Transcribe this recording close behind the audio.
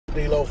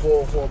D-Lo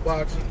 404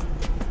 boxing.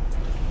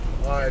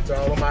 Alright,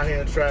 y'all, I'm out here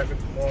in traffic,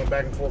 going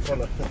back and forth from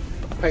the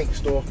paint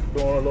store,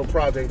 doing a little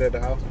project at the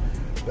house.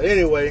 But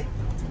anyway,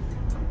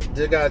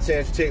 just got a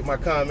chance to check my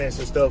comments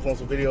and stuff on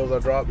some videos I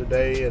dropped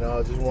today, and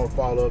I just want to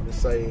follow up and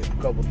say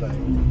a couple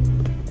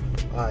things.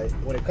 Alright,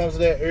 when it comes to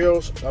that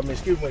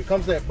when it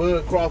comes to that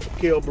Bud Crawford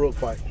Kell Brook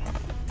fight,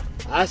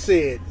 I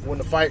said when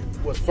the fight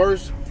was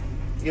first,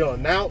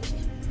 announced,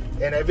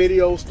 and that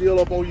video still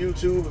up on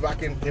YouTube.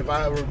 If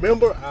I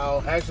remember,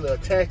 I'll actually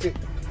attach it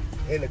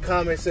in the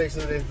comment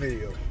section of this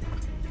video.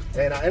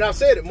 And I've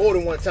said it more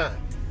than one time.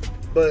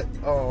 But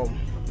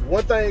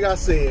one thing I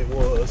said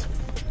was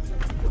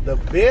the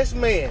best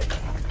man,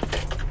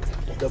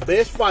 the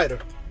best fighter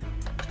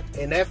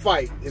in that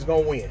fight is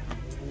gonna win.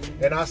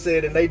 And I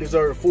said, and they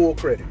deserve full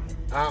credit.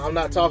 I'm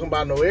not talking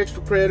about no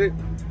extra credit.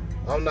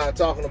 I'm not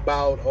talking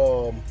about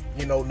no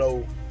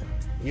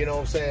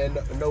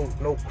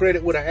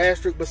credit with an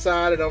asterisk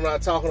beside it. I'm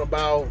not talking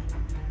about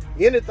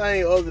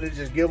anything other than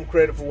just give them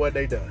credit for what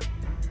they done.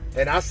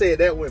 And I said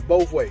that went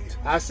both ways.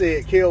 I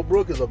said Kell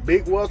Brook is a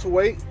big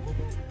welterweight.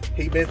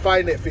 He been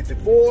fighting at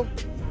 54.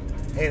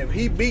 And if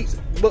he beats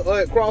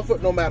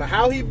Crawford, no matter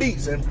how he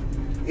beats him,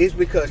 it's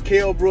because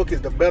Kell Brook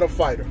is the better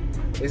fighter.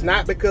 It's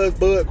not because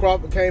Bud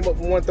Crawford came up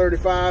from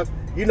 135.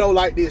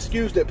 Like the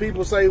excuse that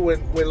people say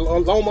when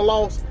Loma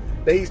lost,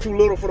 that he's too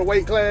little for the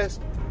weight class.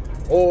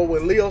 Or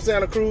when Leo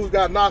Santa Cruz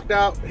got knocked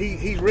out,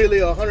 he's really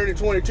a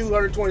 122,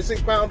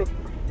 126 pounder.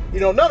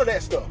 None of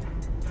that stuff.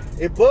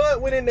 If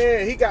Bud went in there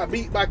and he got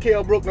beat by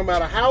Kell Brook, no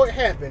matter how it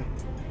happened,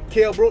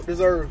 Kell Brook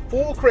deserved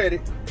full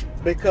credit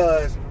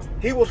because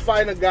he was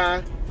fighting a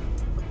guy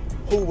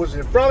who was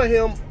in front of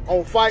him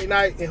on fight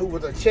night and who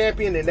was a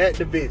champion in that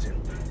division.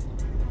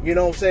 You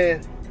know what I'm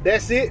saying?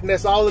 That's it, and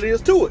that's all it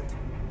is to it.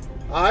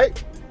 All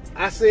right?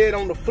 I said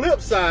on the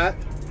flip side,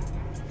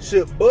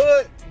 should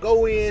Bud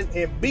go in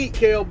and beat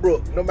Kell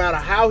Brook, no matter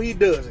how he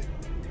does it,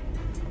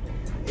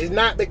 it's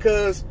not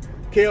because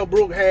Kell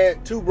Brook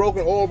had 2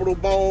 broken orbital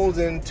bones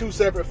in 2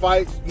 separate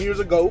fights years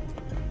ago.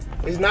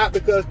 It's not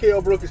because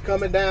Kell Brook is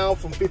coming down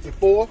from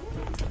 54.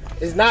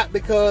 It's not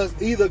because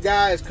either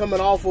guy is coming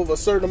off of a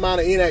certain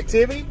amount of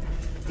inactivity.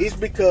 It's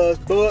because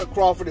Bud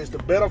Crawford is the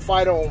better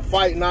fighter on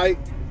fight night.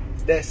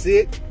 That's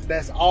it.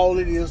 That's all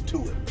it is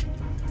to it.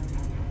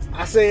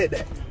 I said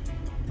that.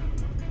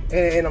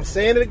 And I'm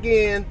saying it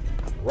again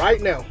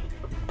right now.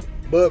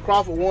 Bud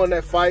Crawford won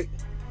that fight,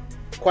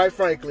 quite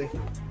frankly,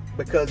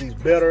 because he's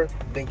better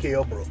than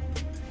Kell Brook.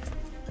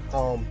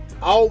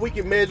 All we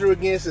can measure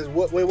against is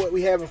what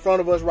we have in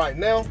front of us right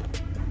now.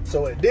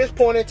 So at this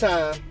point in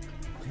time,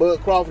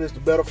 Bud Crawford is the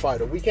better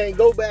fighter. We can't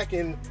go back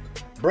and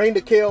bring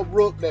the Kell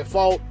Brook that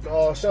fought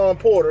Sean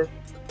Porter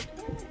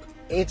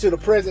into the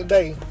present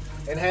day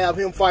and have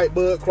him fight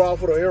Bud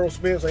Crawford or Errol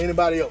Spence or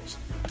anybody else.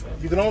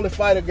 You can only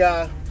fight a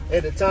guy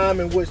at the time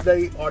in which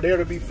they are there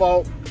to be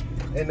fought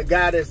and the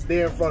guy that's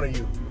there in front of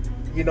you.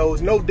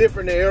 It's no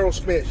different than Errol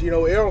Spence.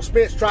 Errol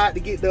Spence tried to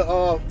get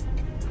the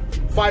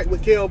fight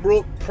with Kell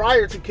Brook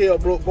prior to Kell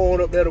Brook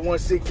going up there to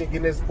 160 and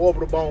getting his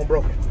orbital bone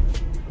broken.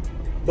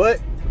 But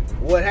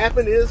what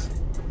happened is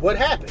what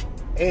happened.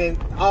 And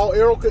all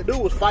Errol could do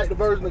was fight the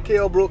version of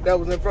Kell Brook that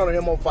was in front of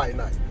him on fight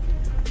night.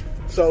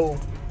 So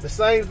the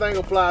same thing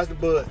applies to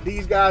Bud.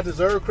 These guys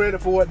deserve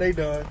credit for what they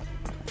done.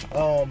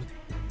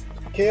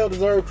 Kell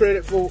deserved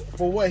credit for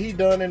what he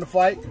done in the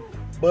fight.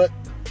 But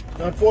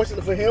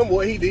unfortunately for him,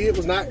 what he did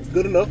was not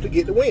good enough to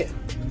get the win.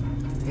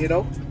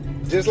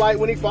 Just like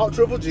when he fought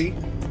Triple G,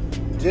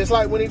 just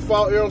like when he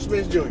fought Errol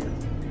Spence Jr.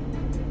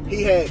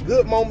 He had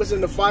good moments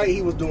in the fight.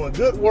 He was doing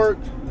good work.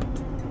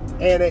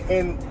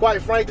 And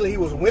quite frankly, he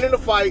was winning the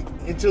fight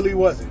until he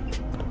wasn't.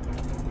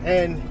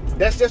 And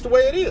that's just the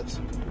way it is.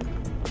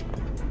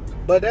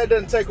 But that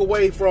doesn't take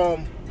away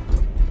from,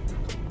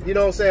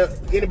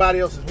 anybody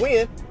else's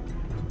win.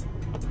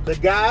 The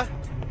guy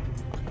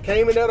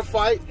came in there to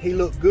fight. He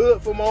looked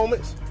good for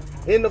moments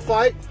in the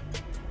fight.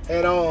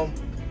 And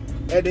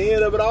at the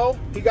end of it all,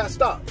 he got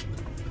stopped.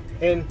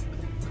 And,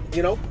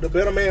 the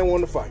better man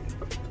won the fight.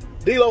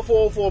 D-Lo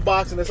 404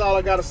 boxing. That's all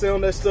I got to say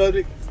on that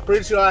subject.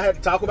 Pretty sure I had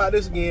to talk about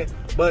this again.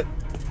 But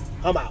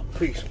I'm out.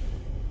 Peace.